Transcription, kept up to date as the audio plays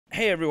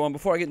Hey everyone,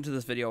 before I get into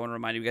this video, I want to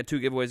remind you we got two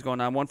giveaways going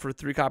on. One for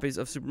 3 copies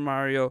of Super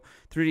Mario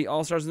 3D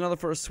All-Stars, another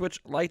for a Switch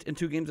Lite and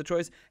 2 games of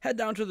choice. Head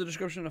down to the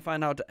description to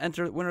find out how to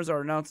enter. Winners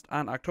are announced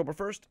on October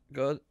 1st.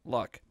 Good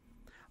luck.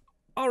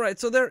 Alright,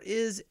 so there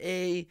is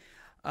a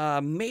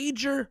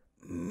major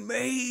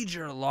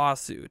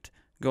lawsuit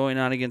going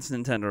on against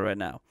Nintendo right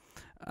now.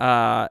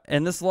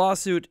 And this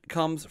lawsuit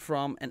comes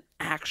from an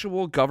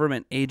actual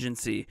government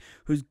agency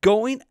who's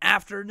going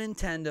after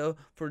Nintendo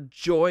for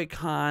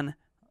Joy-Con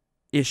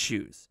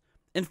issues.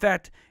 In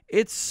fact,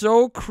 it's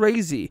so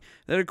crazy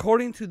that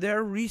according to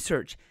their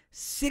research,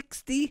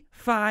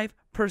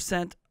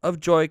 65% of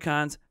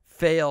Joy-Cons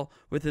fail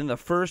within the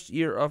first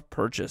year of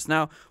purchase.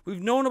 Now,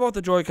 we've known about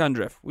the Joy-Con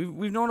drift.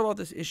 We've known about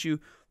this issue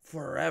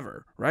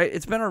forever, right?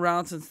 It's been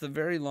around since the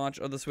very launch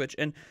of the Switch.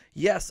 And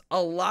yes,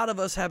 a lot of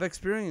us have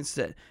experienced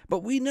it,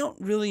 but we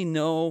don't really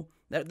know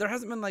that there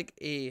hasn't been like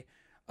a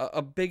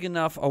big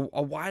enough,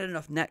 a wide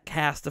enough net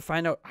cast to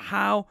find out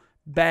how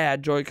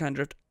bad Joy-Con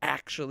drift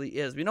actually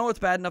is. We know it's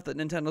bad enough that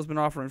Nintendo's been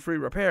offering free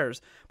repairs,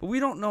 but we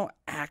don't know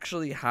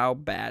actually how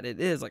bad it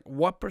is. Like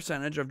what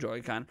percentage of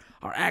Joy-Con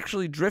are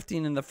actually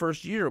drifting in the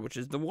first year, which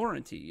is the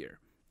warranty year.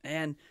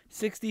 And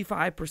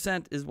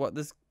 65% is what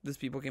this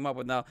people came up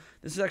with. Now,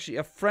 this is actually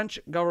a French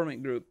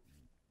government group.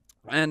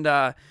 And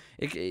the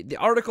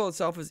article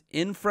itself is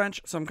in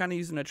French, so I'm kind of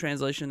using a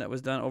translation that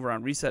was done over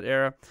on Reset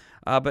Era.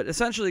 But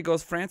essentially it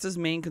goes, France's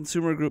main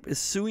consumer group is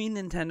suing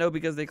Nintendo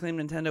because they claim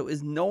Nintendo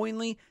is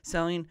knowingly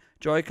selling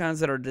Joy-Cons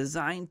that are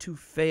designed to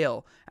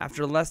fail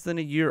after less than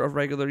a year of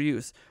regular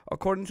use.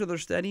 According to their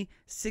study,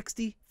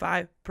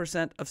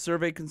 65% of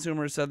surveyed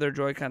consumers said their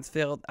Joy-Cons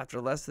failed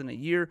after less than a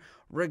year,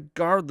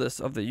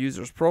 regardless of the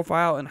user's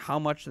profile and how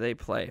much they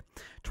play.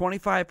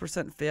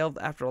 25% failed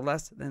after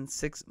less than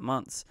 6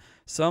 months.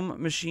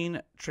 Some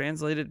machine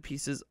translated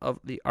pieces of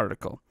the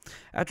article.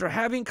 After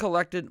having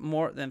collected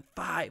more than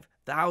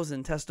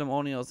 5,000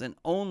 testimonials in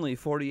only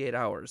 48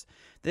 hours,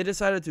 they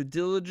decided to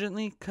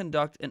diligently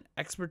conduct an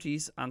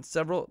expertise on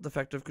several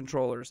defective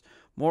controllers,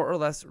 more or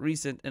less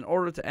recent, in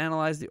order to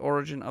analyze the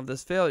origin of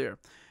this failure,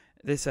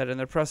 they said in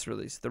their press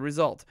release. The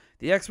result: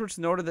 the experts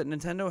noted that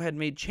Nintendo had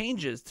made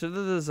changes to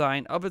the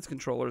design of its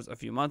controllers a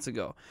few months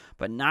ago,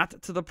 but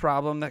not to the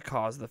problem that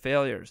caused the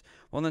failures.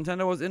 While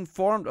Nintendo was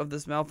informed of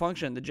this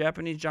malfunction, the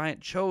Japanese giant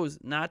chose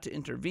not to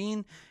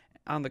intervene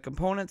on the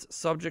components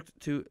subject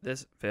to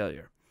this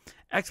failure.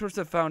 Experts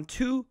have found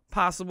 2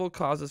 possible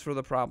causes for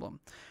the problem: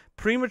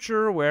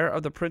 premature wear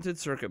of the printed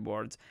circuit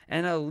boards,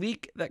 and a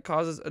leak that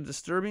causes a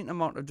disturbing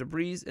amount of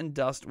debris and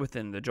dust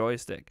within the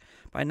joystick.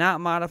 By not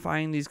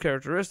modifying these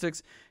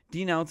characteristics,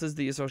 denounces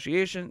the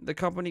association, the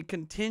company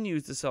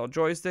continues to sell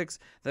joysticks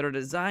that are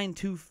designed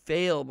to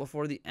fail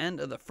before the end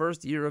of the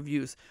first year of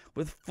use,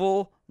 with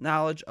full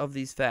knowledge of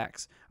these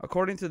facts.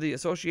 According to the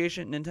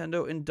association,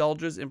 Nintendo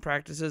indulges in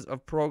practices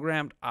of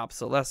programmed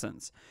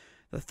obsolescence.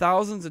 The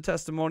thousands of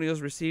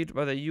testimonials received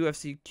by the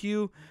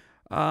UFCQ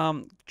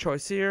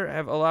Choisier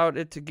have allowed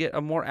it to get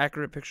a more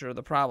accurate picture of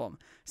the problem.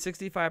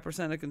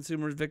 65% of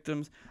consumers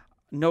victims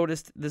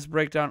noticed this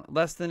breakdown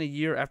less than a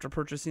year after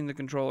purchasing the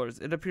controllers.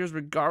 It appears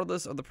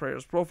regardless of the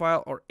player's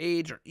profile or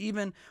age, or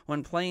even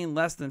when playing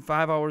less than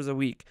 5 hours a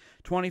week.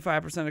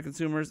 25% of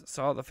consumers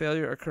saw the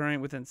failure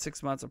occurring within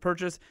 6 months of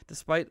purchase,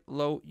 despite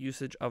low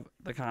usage of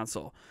the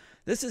console.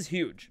 This is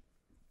huge.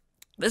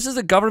 This is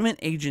a government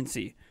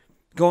agency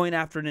going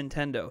after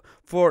Nintendo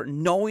for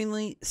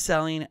knowingly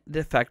selling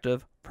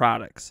defective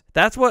products.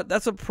 That's what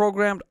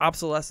programmed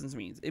obsolescence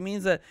means. It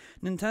means that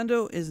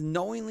Nintendo is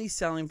knowingly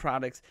selling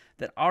products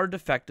that are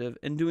defective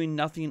and doing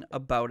nothing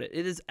about it.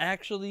 It is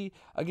actually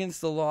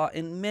against the law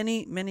in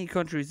many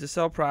countries to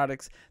sell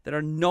products that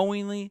are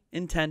knowingly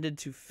intended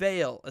to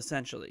fail,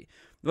 essentially.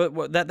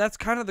 But that's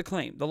kind of the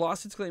claim. The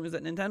lawsuit's claim is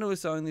that Nintendo is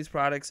selling these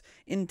products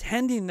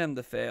intending them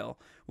to fail,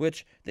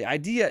 which the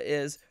idea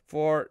is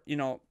for,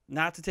 people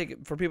not to take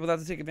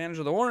advantage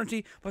of the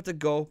warranty, but to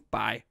go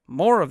buy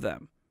more of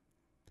them.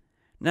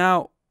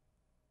 Now,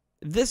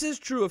 this is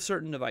true of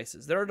certain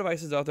devices. There are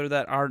devices out there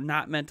that are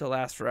not meant to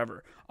last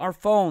forever. Our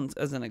phones,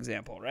 as an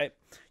example, right?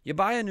 You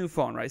buy a new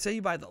phone, right? Say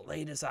you buy the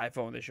latest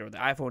iPhone this year, the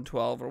iPhone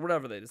 12 or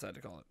whatever they decide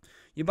to call it.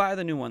 You buy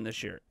the new one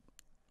this year,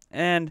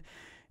 and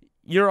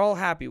you're all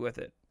happy with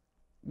it.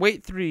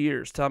 Wait 3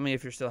 years. Tell me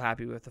if you're still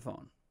happy with the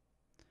phone.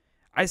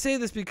 I say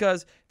this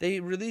because they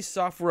release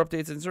software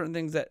updates and certain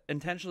things that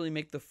intentionally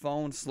make the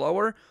phone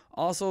slower.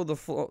 Also, the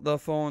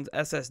phone's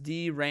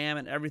SSD, RAM,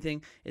 and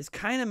everything is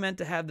kind of meant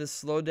to have this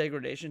slow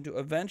degradation to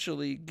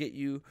eventually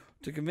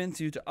convince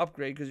you to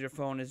upgrade because your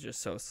phone is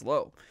just so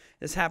slow.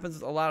 This happens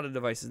with a lot of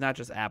devices, not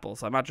just Apple,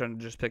 so I'm not trying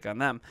to just pick on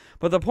them.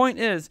 But the point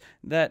is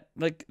that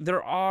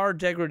there are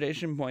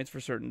degradation points for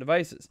certain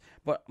devices.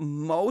 But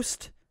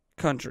most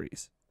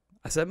countries,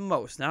 I said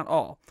most, not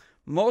all,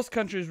 most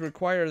countries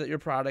require that your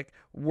product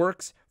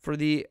works for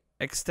the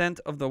extent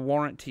of the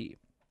warranty.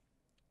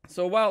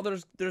 So while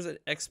there's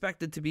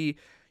expected to be,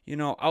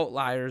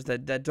 outliers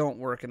that don't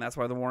work, and that's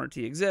why the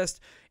warranty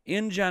exists,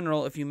 in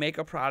general, if you make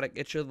a product,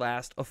 it should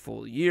last a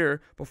full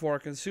year before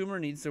a consumer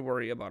needs to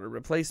worry about a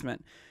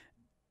replacement.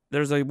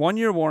 there's a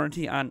 1-year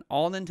warranty on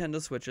all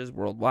Nintendo Switches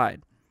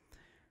worldwide.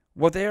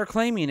 What they are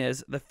claiming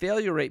is the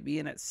failure rate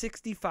being at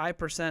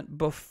 65%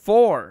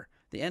 before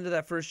the end of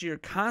that first year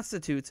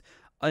constitutes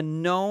a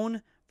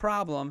known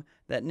problem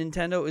that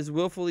Nintendo is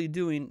willfully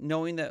doing,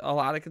 knowing that a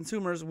lot of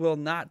consumers will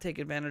not take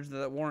advantage of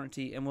that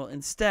warranty and will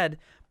instead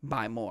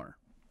buy more.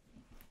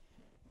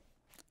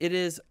 It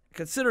is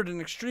considered an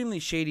extremely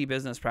shady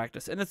business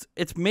practice, and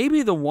it's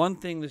maybe the one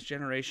thing this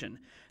generation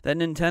that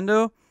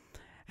Nintendo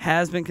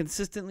has been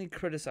consistently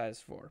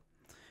criticized for,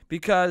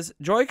 because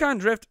Joy-Con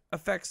drift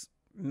affects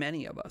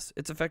many of us.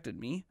 It's affected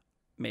me.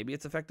 Maybe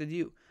it's affected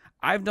you.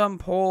 I've done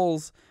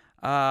polls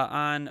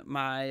on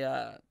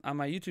my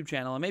YouTube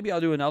channel, and maybe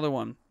I'll do another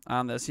one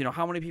on this. You know,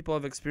 how many people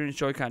have experienced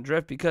Joy-Con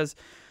drift? Because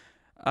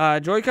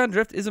Joy-Con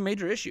drift is a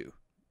major issue.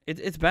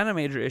 It's been a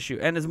major issue,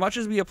 and as much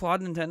as we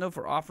applaud Nintendo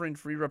for offering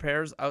free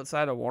repairs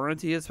outside of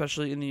warranty,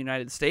 especially in the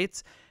United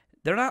States,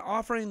 they're not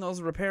offering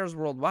those repairs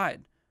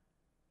worldwide.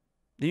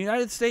 The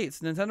United States,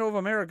 Nintendo of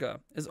America,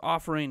 is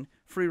offering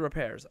free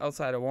repairs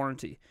outside of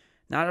warranty.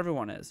 Not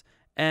everyone is.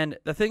 And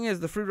the thing is,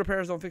 the free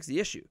repairs don't fix the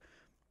issue.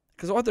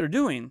 Because what they're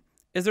doing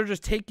is they're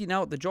just taking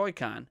out the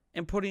Joy-Con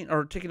and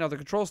taking out the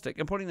control stick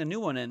and putting the new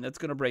one in that's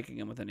going to break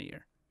again within a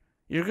year.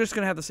 You're just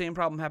going to have the same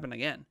problem happen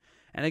again.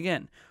 And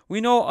again, we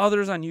know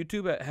others on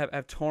YouTube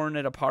have torn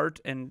it apart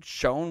and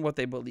shown what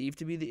they believe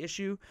to be the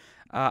issue.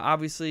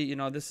 Obviously, you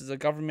know, this is a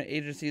government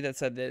agency that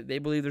said that they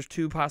believe there's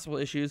two possible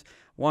issues.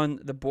 One,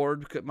 the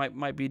board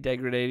might be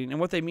degrading, and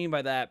what they mean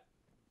by that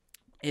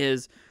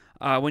is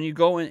when you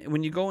go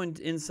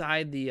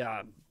inside the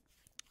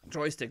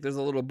joystick, there's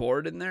a little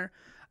board in there,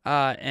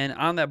 and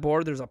on that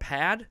board there's a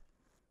pad.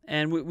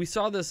 And we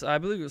saw this, I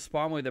believe it was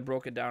Spawnway that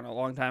broke it down a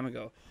long time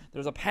ago.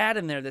 There's a pad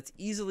in there that's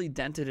easily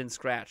dented and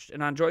scratched.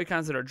 And on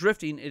Joy-Cons that are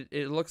drifting,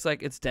 it looks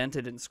like it's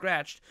dented and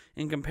scratched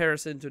in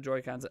comparison to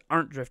Joy-Cons that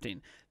aren't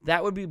drifting.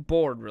 That would be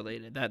board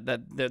related.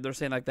 That they're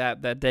saying like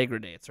that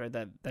degrades, right?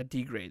 That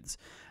degrades.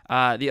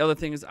 The other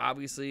thing is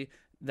obviously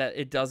that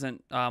it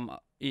doesn't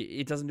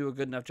do a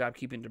good enough job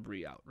keeping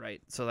debris out,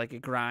 right? So like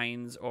it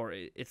grinds or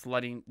it's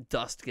letting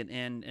dust get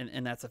in,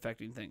 and that's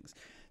affecting things.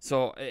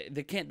 So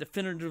they can't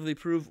definitively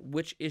prove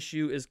which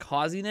issue is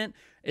causing it.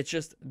 It's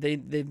just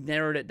they've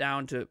narrowed it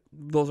down to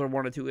those are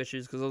one or two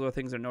issues, because those are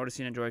things they're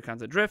noticing in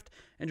Joy-Cons that drift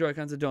and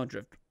Joy-Cons that don't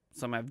drift.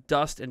 Some have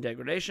dust and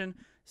degradation,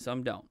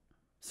 some don't.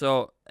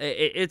 So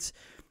it's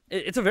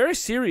a very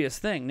serious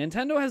thing.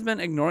 Nintendo has been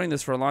ignoring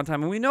this for a long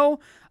time, and we know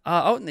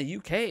out in the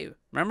UK,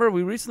 remember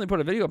we recently put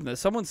a video up on this,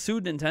 someone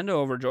sued Nintendo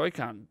over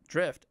Joy-Con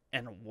drift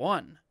and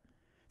won.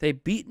 They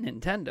beat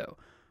Nintendo.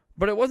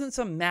 But it wasn't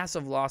some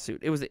massive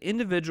lawsuit. It was an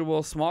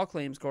individual small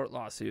claims court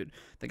lawsuit.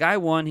 The guy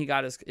won. He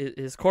got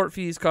his court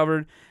fees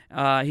covered.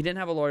 He didn't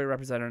have a lawyer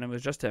representing him. It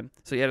was just him.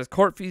 So he had his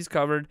court fees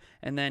covered,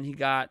 and then he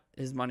got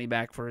his money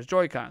back for his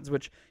Joy-Cons,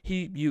 which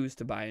he used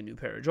to buy a new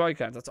pair of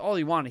Joy-Cons. That's all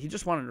he wanted. He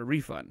just wanted a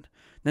refund.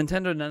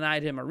 Nintendo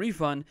denied him a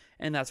refund,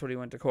 and that's what he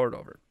went to court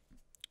over.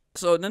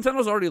 So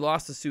Nintendo's already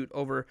lost a suit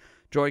over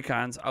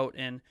Joy-Cons out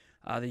in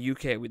the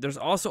UK. There's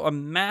also a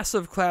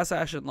massive class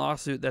action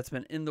lawsuit that's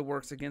been in the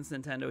works against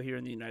Nintendo here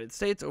in the United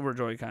States over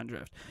Joy-Con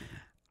drift.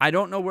 I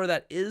don't know where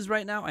that is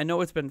right now. I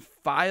know it's been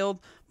filed,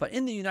 but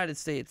in the United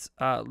States,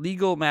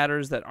 legal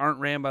matters that aren't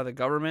ran by the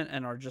government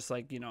and are just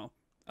like, you know,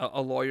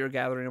 a lawyer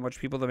gathering a bunch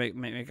of people to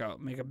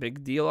make a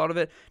big deal out of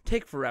it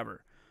take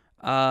forever.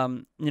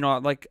 You know,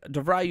 like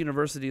DeVry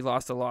University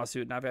lost a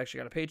lawsuit, and I've actually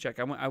got a paycheck.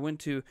 I went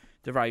to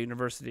DeVry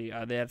University.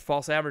 They had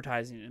false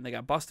advertising, and they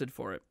got busted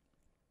for it.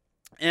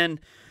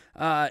 And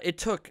it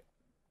took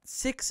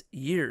 6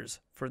 years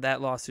for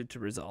that lawsuit to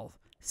resolve.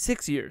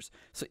 6 years.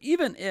 So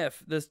even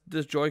if this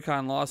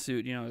Joy-Con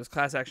lawsuit, you know, this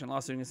class action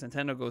lawsuit against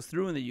Nintendo goes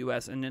through in the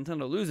U.S. and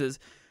Nintendo loses,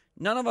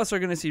 none of us are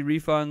going to see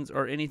refunds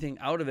or anything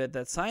out of it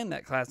that signed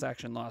that class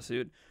action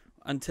lawsuit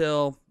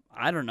until,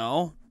 I don't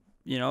know,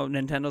 you know,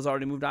 Nintendo's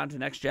already moved on to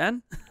next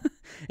gen.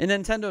 And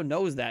Nintendo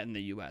knows that in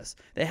the U.S.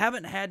 They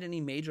haven't had any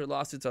major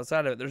lawsuits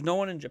outside of it. There's no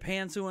one in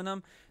Japan suing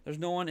them. There's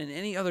no one in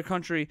any other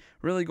country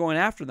really going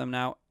after them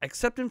now,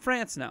 except in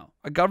France now.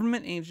 A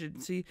government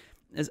agency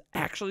is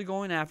actually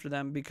going after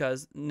them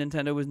because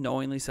Nintendo was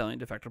knowingly selling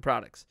defective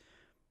products.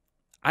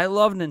 I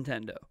love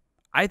Nintendo.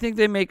 I think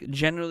they make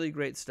generally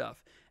great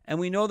stuff. And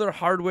we know their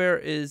hardware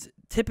is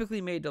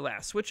typically made to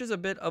last. Switch is a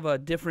bit of a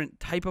different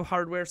type of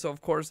hardware, so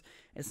of course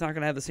it's not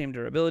going to have the same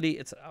durability.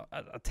 It's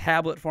a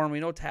tablet form.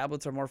 We know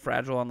tablets are more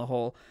fragile on the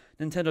whole.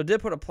 Nintendo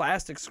did put a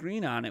plastic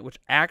screen on it, which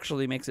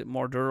actually makes it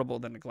more durable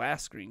than a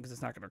glass screen because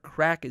it's not going to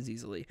crack as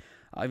easily,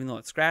 even though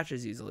it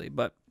scratches easily.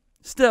 But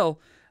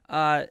still,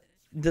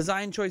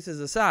 design choices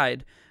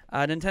aside,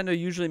 Nintendo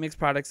usually makes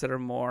products that are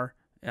more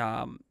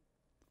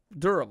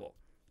durable.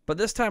 But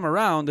this time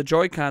around, the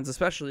Joy-Cons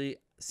especially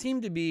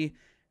seem to be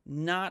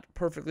not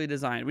perfectly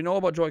designed. We know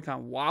about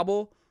Joy-Con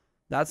wobble.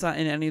 That's not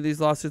in any of these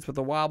lawsuits, but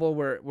the wobble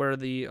where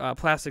the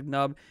plastic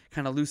nub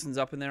kind of loosens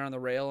up in there on the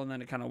rail and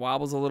then it kind of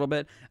wobbles a little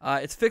bit.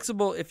 It's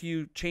fixable if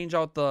you change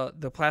out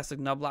the plastic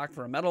nub lock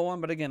for a metal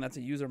one, but again, that's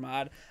a user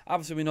mod.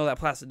 Obviously, we know that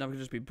plastic nub can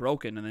just be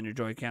broken and then your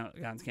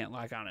Joy-Cons can't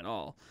lock on at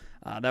all.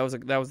 That was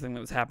the thing that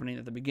was happening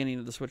at the beginning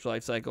of the Switch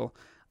life cycle.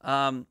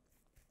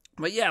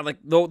 But yeah, like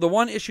the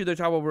one issue they're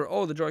talking about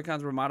where, the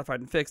Joy-Cons were modified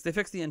and fixed, they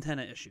fixed the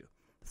antenna issue.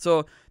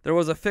 So there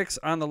was a fix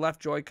on the left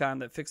Joy-Con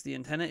that fixed the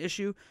antenna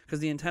issue because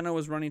the antenna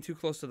was running too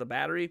close to the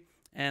battery,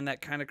 and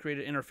that kind of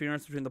created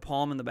interference between the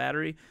palm and the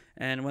battery.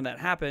 And when that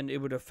happened, it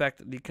would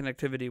affect the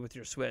connectivity with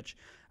your Switch.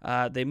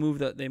 They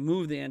moved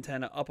the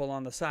antenna up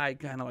along the side,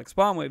 kind of like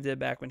Spawnwave did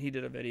back when he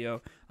did a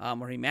video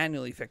where he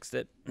manually fixed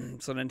it.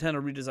 So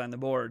Nintendo redesigned the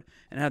board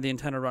and had the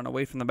antenna run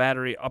away from the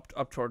battery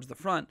up towards the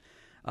front,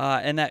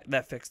 and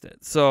that fixed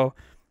it. So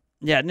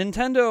yeah,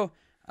 Nintendo.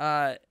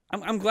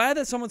 I'm glad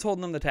that someone's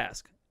holding them the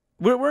task.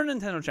 We're a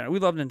Nintendo channel. We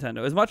love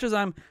Nintendo. As much as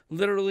I'm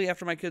literally,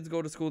 after my kids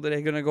go to school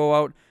today, going to go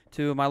out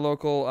to my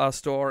local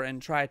store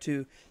and try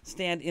to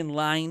stand in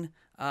line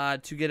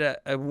to get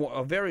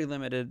a very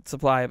limited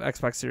supply of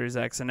Xbox Series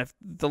X. And if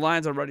the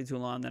lines are already too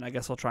long, then I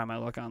guess I'll try my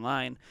luck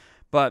online.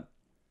 But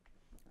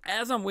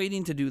as I'm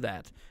waiting to do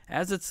that,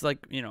 as it's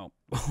like,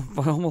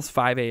 almost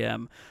 5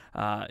 a.m.,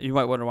 you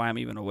might wonder why I'm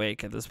even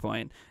awake at this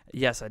point.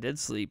 Yes, I did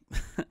sleep.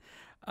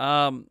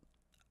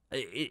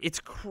 It's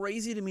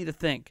crazy to me to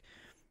think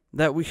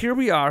that here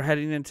we are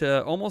heading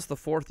into almost the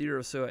 4th year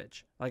of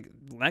Switch. Like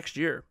next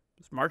year,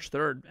 it's March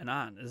 3rd and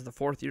on, is the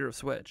 4th year of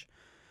Switch.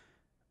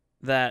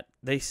 That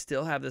they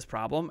still have this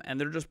problem, and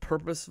they're just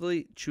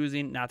purposefully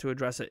choosing not to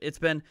address it. It's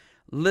been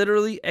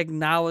literally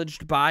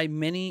acknowledged by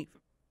many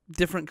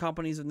different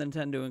companies of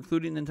Nintendo,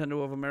 including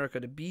Nintendo of America,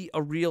 to be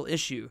a real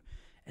issue.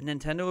 And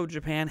Nintendo of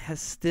Japan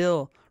has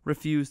still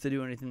refused to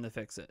do anything to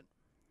fix it.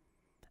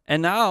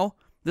 And now,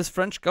 this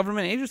French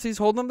government agency is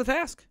holding them to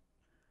task.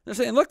 They're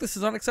saying, look, this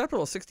is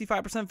unacceptable.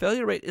 65%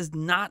 failure rate is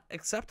not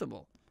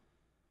acceptable.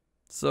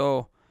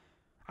 So,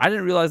 I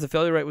didn't realize the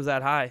failure rate was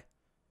that high.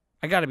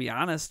 I got to be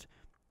honest.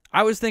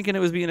 I was thinking it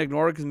was being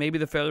ignored because maybe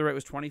the failure rate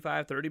was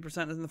 25,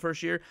 30% in the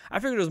first year. I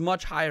figured it was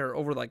much higher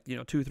over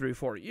 2, 3,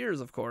 4 years,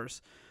 of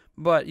course.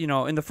 But,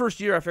 in the first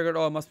year, I figured,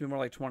 it must be more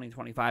like 20,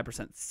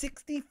 25%.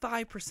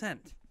 65%.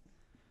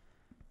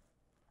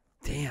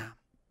 Damn.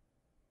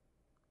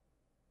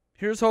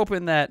 Here's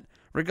hoping that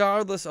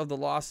regardless of the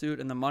lawsuit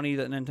and the money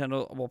that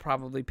Nintendo will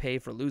probably pay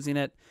for losing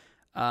it,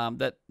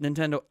 that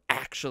Nintendo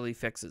actually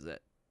fixes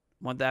it.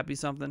 Won't that be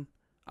something?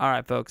 All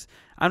right, folks.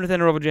 I'm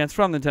Nintendo RoboJans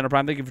from Nintendo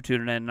Prime. Thank you for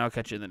tuning in, and I'll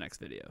catch you in the next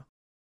video.